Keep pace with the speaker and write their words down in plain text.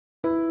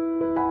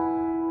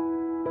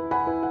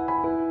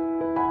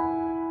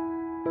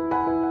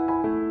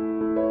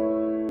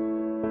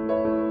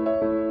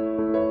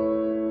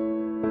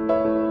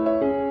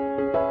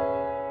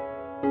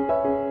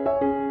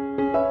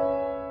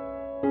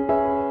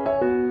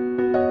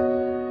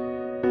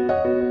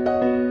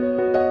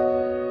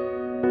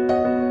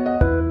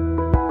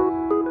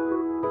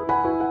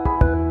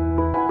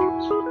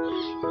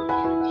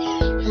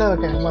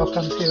Hello again,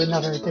 welcome to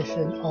another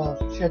edition of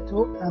Shed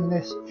Talk and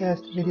this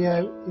first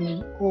video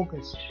in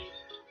August.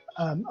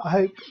 I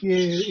hope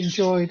you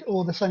enjoyed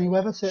all the sunny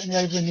weather. Certainly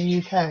over in the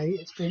UK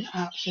it's been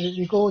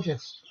absolutely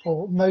gorgeous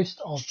for most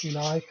of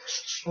July,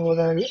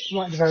 although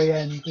right at the very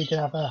end we did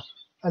have a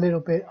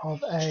little bit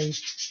of a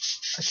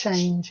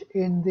change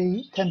in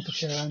the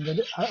temperature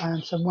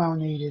and some well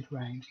needed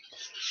rain.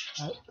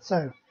 At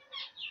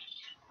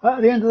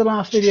the end of the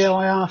last video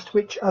I asked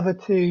which other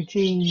two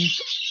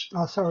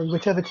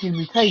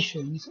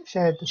mutations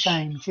shared the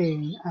same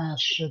gene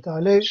as the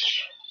dilute,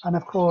 and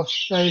of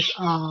course those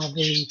are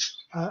the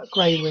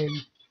grey wing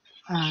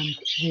and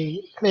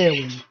the clear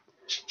wing.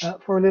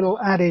 For a little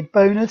added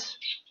bonus,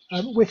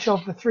 which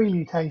of the three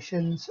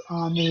mutations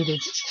are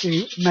needed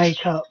to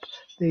make up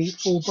the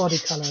full body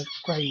colour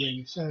grey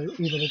wing? So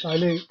either the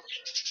dilute,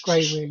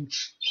 grey wing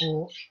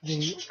or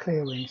the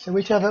clear wing. So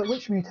which of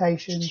those two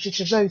mutations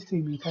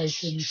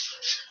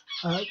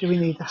do we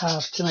need to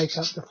have to make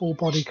up the full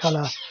body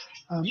colour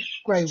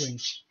grey wing?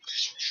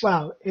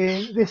 Well,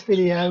 in this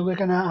video we're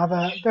going to have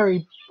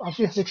I've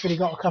just literally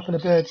got a couple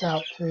of birds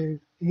out, to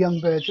the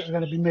young birds that are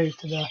going to be moved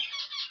to the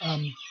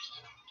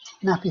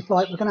nappy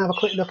flight. We're going to have a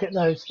quick look at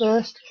those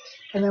first,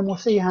 and then we'll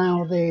see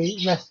how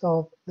the rest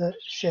of the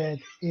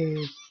shed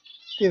is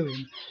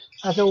doing.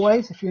 As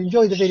always, if you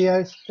enjoy the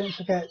videos, don't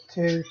forget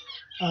to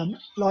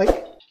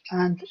like,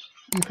 and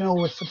you can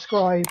always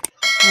subscribe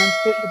and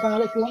hit the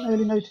bell if you want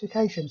early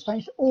notifications.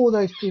 Thanks to all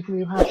those people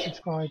who have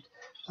subscribed.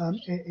 I am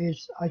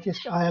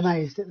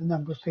amazed at the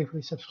number of people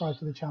who subscribe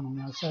to the channel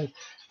now, so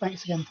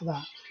thanks again for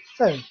that.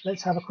 So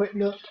let's have a quick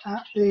look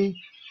at the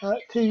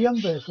two young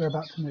birds we're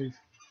about to move.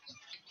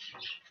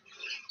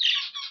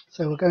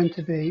 So we're going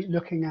to be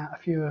looking at a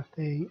few of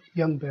the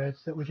young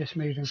birds that we're just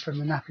moving from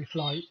the nappy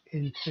flight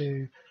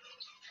into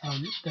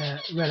their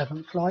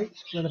relevant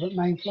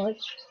main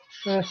flights.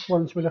 First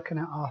ones we're looking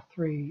at are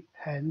 3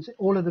 hens.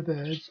 All of the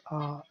birds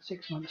are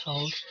 6 months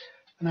old,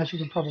 and as you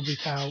can probably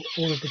tell,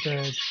 all of the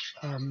birds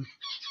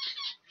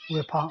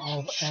were part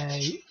of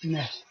a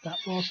nest that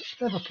was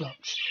feather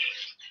plucked.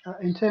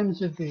 In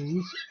terms of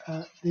these,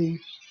 the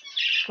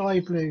sky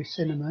blue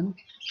cinnamon,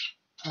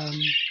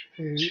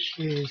 who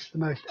is the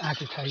most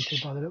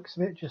agitated by the looks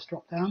of it, just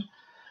dropped down.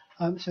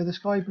 So the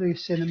sky blue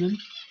cinnamon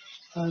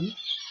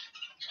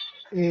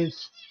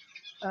is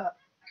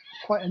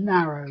quite a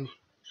narrow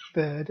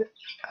bird,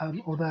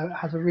 although it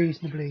has a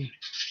reasonably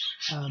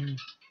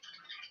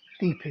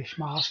deepish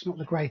mask, not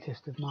the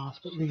greatest of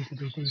masks, but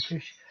reasonably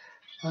deepish.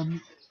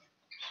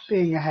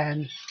 Being a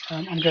hen,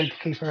 I'm going to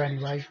keep her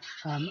anyway,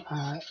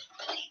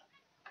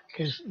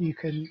 because you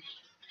can.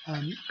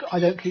 I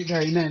don't keep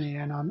very many,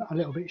 and I'm a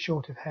little bit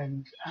short of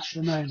hens at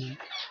the moment.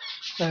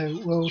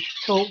 So we'll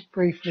talk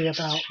briefly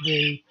about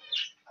the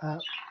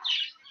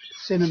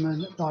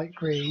cinnamon light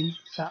green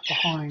sat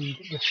behind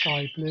the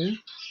sky blue.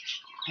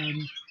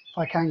 If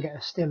I can get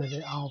a still of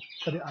it, I'll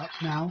put it up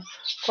now.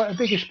 Quite a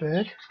biggish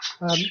bird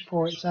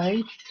for its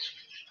age,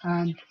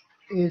 and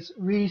is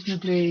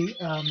reasonably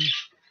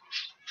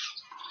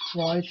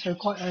wide, so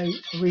quite a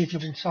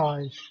reasonable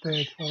sized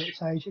bird for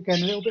its age.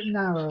 Again, a little bit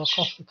narrow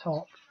across the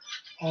top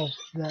of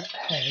the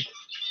head.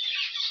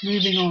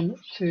 Moving on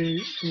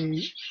to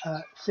the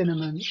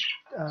cinnamon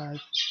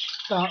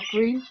dark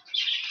green.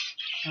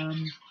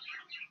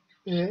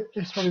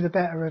 It's probably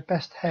the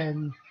best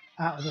hen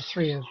out of the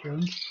 3 of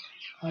them.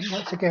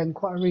 That's again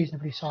quite a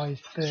reasonably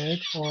sized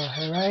bird for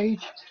her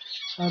age.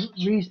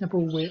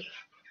 Reasonable width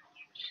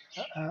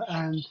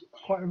and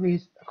quite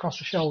across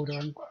the shoulder,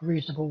 and quite a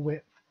reasonable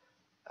width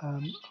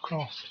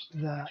across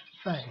the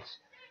face.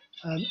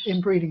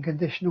 In breeding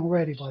condition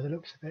already by the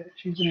looks of it.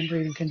 She's been in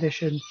breeding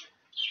condition,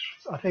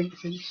 I think,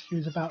 since she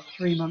was about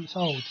 3 months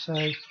old,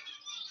 so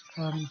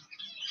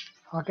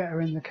I'll get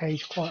her in the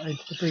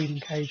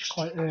breeding cage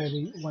quite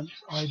early once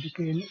I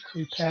begin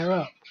to pair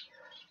up.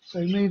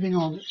 So moving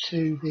on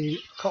to the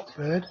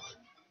cockbird.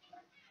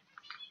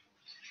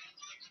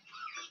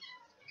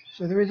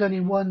 So there is only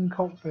one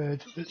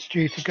cockbird that's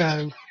due to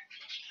go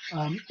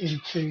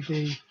into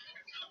the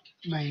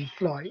main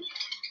flight.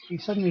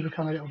 He's suddenly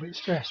become a little bit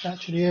stressed.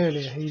 Actually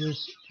earlier he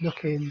was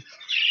looking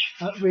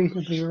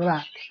reasonably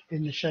relaxed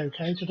in the show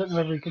cage. I don't know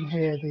whether you can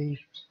hear the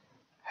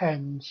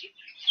hens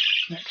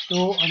next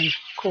door, and he's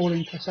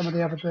calling to some of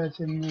the other birds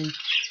in the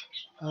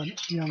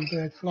young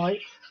bird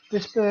flight.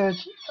 This bird,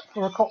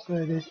 for a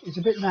cockbird, is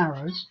a bit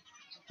narrow,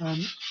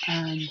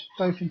 and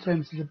both in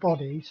terms of the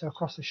body, so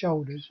across the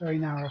shoulders, very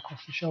narrow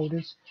across the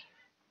shoulders,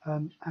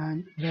 and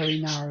very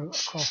narrow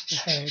across the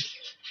head.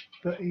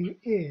 But he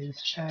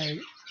is a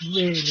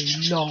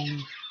really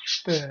long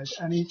bird,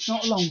 and he's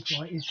not a long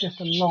flight, he's just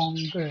a long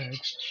bird.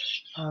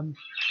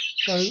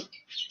 So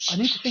I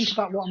need to think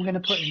about what I'm going to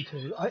put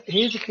into.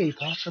 Here's a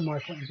keeper from my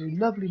point of view,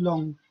 lovely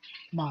long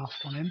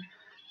mask on him.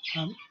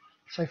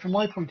 So from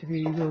my point of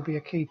view he will be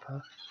a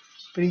keeper,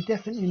 but he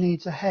definitely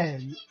needs a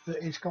hen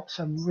that has got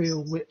some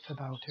real width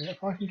about it.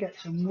 If I can get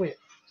some width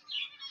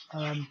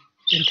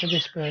into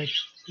this bird's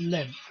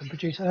length and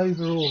produce an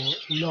overall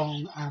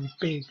long and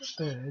big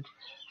bird,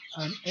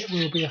 it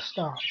will be a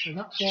start. So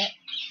that's what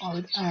I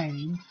would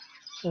aim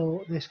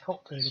for this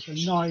cockbird. It's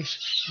a nice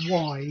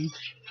wide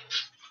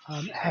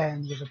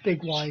hen with a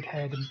big wide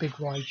head and big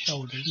wide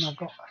shoulders, and I've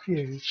got a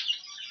few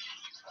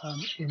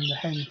in the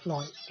hen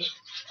flight, but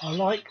I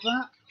like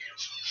that,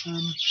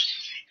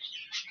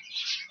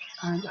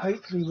 and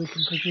hopefully we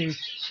can produce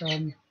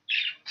some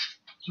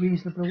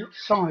reasonable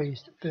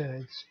sized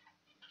birds,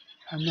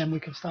 and then we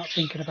can start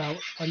thinking about,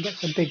 if I can get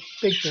some big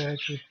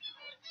birds with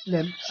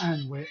length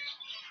and width,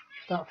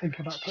 start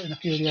thinking about putting a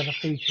few of the other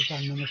features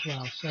on them as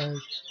well. So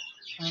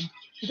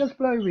it does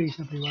blow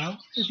reasonably well.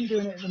 Isn't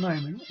doing it at the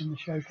moment in the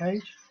show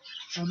cage,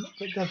 but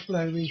it does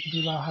blow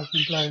reasonably well, has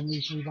been blowing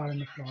reasonably well in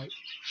the flight.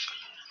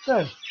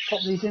 So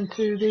pop these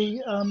into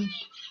the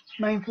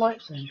main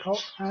flights then, cock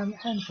and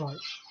hen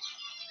flights.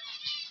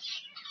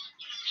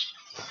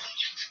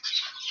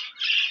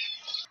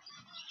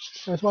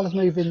 So as well as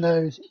moving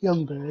those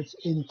young birds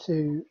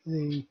into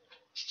the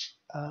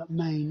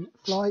main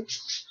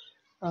flights,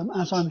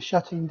 as I'm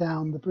shutting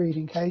down the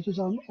breeding cages,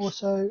 I'm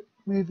also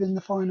moving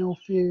the final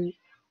few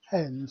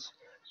hens.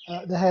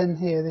 The hen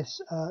here,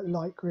 this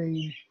light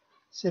green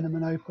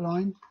cinnamon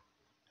opaline,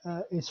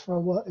 is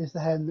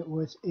the hen that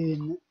was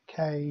in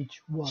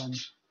cage 1.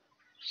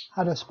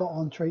 Had a spot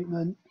on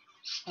treatment.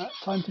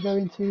 Time to go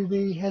into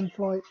the hen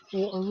flight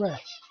for a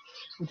rest.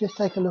 We'll just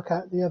take a look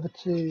at the other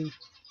two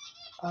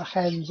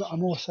hens that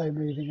I'm also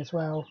moving as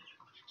well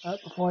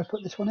before I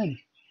put this one in.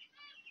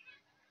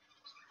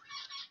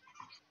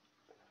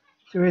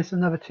 So here's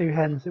another two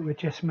hens that we're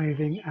just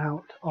moving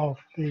out of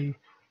the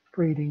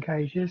breeding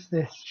cages.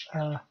 This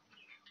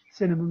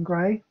cinnamon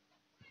grey.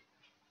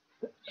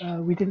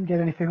 We didn't get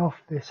anything off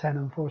this hen,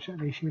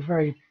 unfortunately. She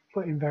was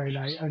put in very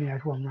late, only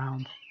had one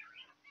round,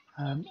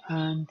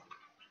 and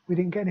we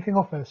didn't get anything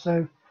off her.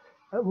 So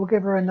we'll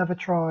give her another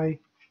try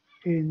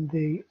in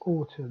the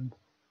autumn.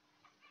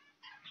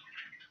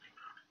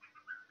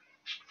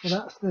 So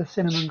that's the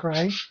cinnamon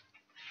grey,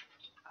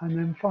 and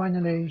then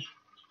finally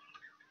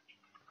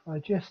I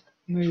just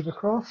move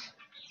across.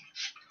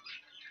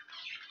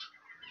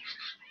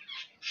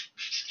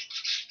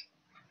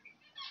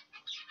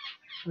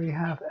 We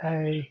have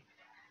a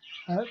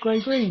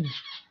grey-green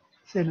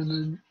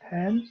cinnamon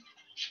hen.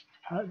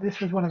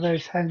 This was one of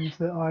those hens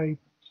that I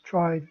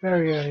tried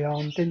very early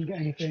on, didn't get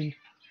anything,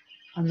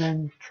 and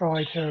then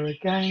tried her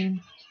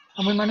again,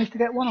 and we managed to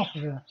get one off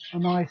of her, a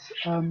nice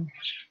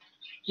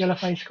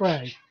yellow-faced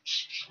grey,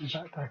 in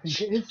fact I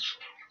think it is.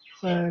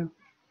 So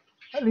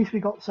at least we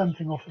got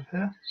something off of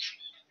her.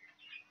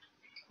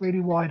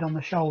 Really wide on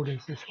the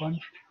shoulders, this one,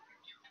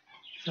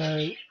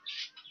 so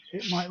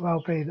it might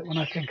well be that when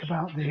I think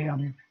about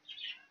the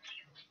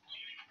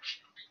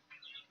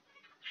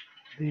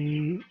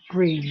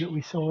green that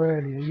we saw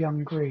earlier,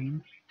 young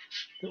green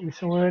that we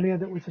saw earlier,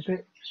 that was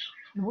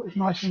was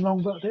nice and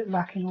long but a bit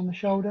lacking on the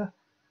shoulder,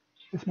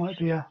 this might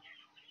be a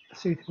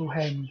suitable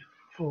hen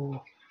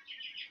for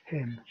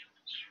him.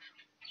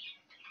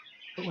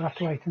 But we'll have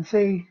to wait and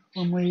see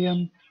when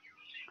we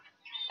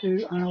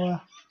do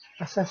our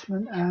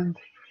assessment and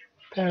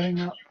pairing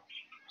up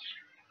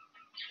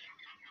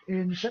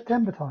in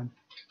September time.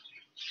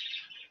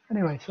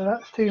 Anyway, so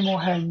that's two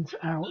more hens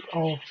out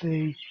of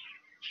the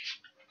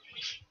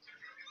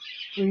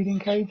breeding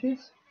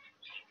cages.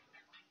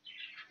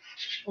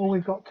 All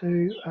we've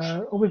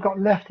got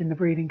left in the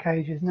breeding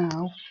cages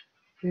now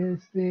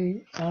is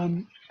the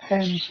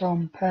hen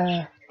from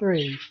pair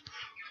 3,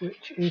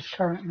 which is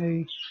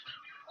currently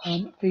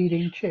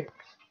feeding chicks.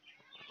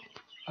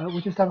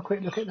 We'll just have a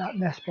quick look at that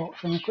nest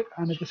box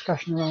and a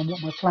discussion around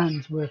what my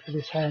plans were for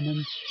this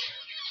hen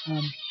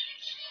and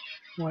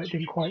why it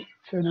didn't quite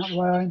turn out the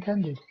way I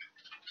intended.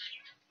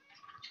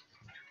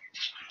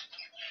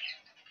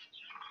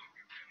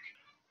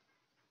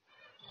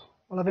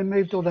 Well, I've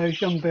moved all those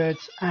young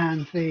birds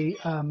and the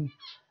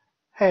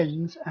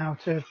hens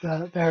out of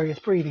the various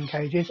breeding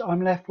cages.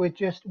 I'm left with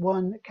just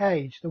one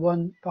cage, the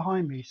one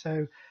behind me,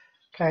 so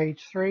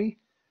cage 3.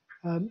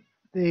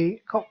 The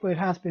cockbird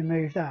has been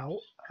moved out.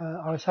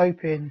 I was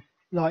hoping,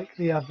 like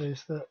the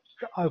others, that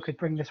I could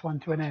bring this one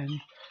to an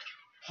end.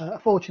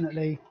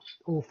 Fortunately,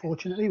 or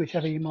fortunately,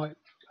 whichever you might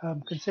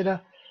consider,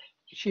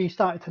 she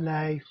started to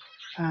lay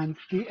and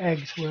the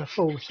eggs were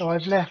full, so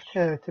I've left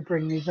her to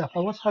bring these up. I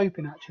was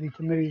hoping actually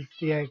to move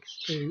the eggs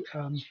to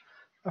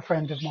a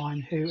friend of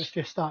mine who has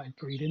just started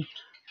breeding,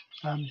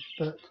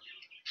 but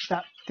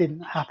that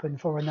didn't happen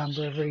for a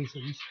number of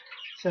reasons.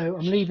 So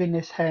I'm leaving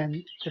this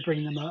hen to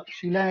bring them up.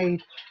 She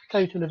laid a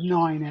total of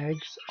 9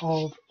 eggs,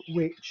 of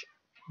which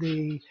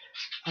the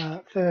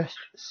first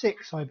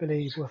 6, I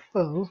believe, were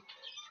full.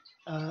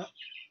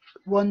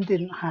 1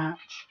 didn't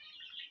hatch.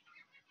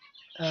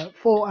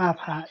 4 have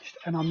hatched,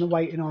 and I'm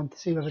waiting on to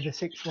see whether the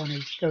 6th one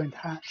is going to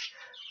hatch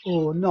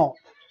or not.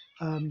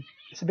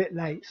 It's a bit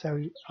late,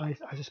 so I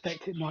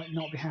suspect it might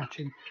not be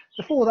hatching.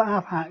 The 4 that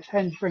have hatched,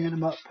 hen's bringing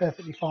them up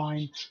perfectly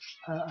fine.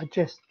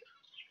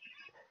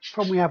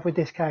 Problem we have with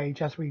this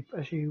cage, as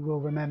you will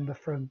remember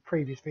from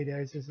previous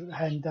videos, is that the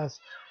hen does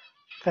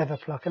feather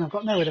pluck, and I've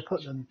got nowhere to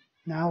put them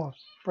now.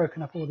 I've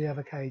broken up all the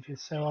other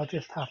cages, so I'll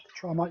just have to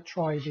try. I might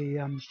try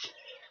the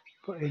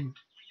put in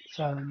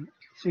some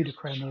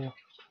pseudocreme or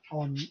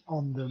on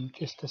them,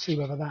 just to see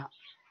whether that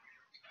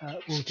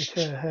will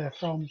deter her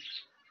from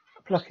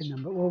plucking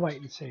them, but we'll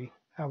wait and see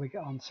how we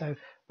get on. So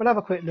we'll have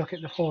a quick look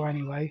at the 4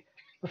 anyway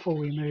before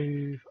we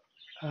move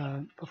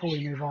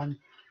on,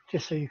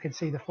 just so you can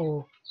see the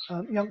 4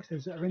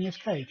 youngsters that are in this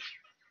cage.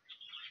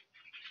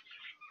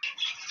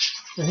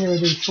 So here are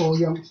these 4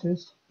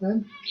 youngsters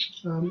then.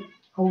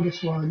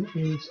 Oldest one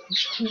is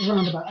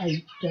around about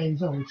 8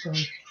 days old, so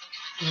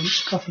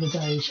a couple of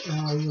days and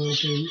I will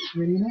be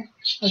rearing it.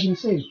 As you can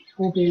see,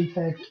 all being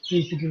fed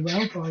reasonably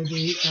well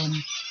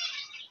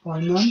by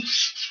Mum.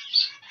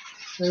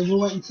 So we'll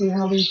wait and see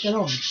how these get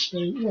on. So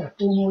yeah,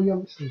 4 more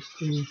youngsters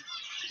to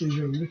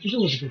rear, which is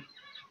always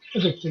a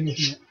good thing,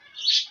 isn't it?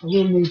 I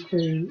will need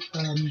to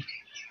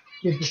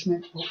give this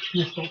nest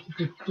box a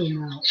good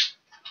clean out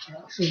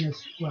as soon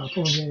as, well,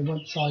 probably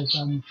once I've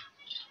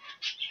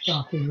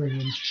started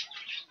rearing.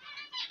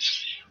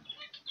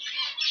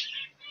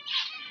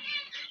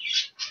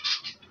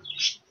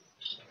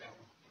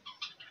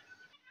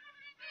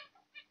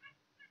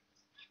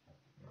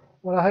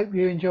 Well, I hope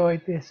you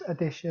enjoyed this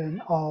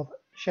edition of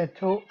Shed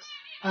Talks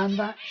and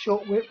that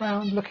short whip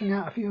round looking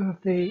at a few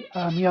of the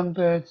young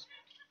birds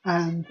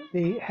and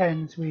the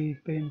hens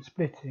we've been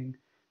splitting.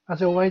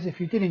 As always,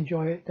 if you did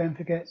enjoy it, don't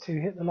forget to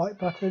hit the like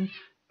button.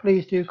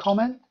 Please do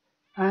comment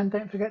and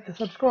don't forget to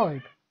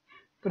subscribe.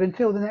 But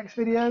until the next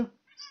video,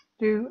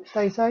 do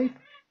stay safe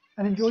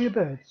and enjoy your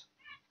birds.